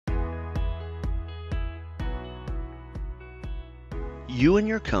You and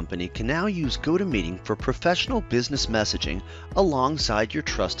your company can now use GoToMeeting for professional business messaging alongside your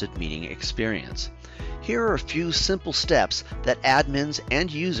trusted meeting experience. Here are a few simple steps that admins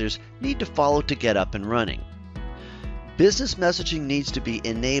and users need to follow to get up and running. Business messaging needs to be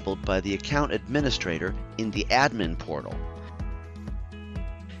enabled by the account administrator in the admin portal.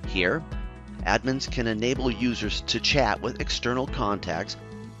 Here, admins can enable users to chat with external contacts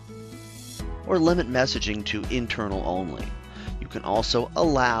or limit messaging to internal only. You can also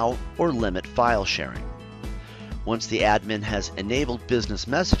allow or limit file sharing. Once the admin has enabled business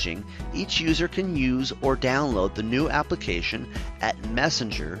messaging, each user can use or download the new application at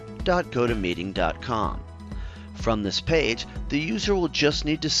messenger.gotomeeting.com. From this page, the user will just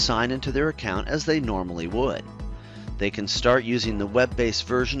need to sign into their account as they normally would. They can start using the web-based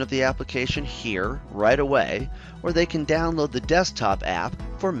version of the application here right away, or they can download the desktop app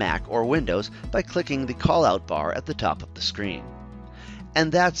for Mac or Windows by clicking the call-out bar at the top of the screen.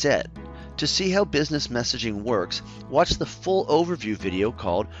 And that's it. To see how business messaging works, watch the full overview video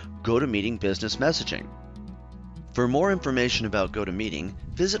called GoToMeeting Business Messaging. For more information about GoToMeeting,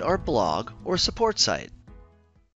 visit our blog or support site.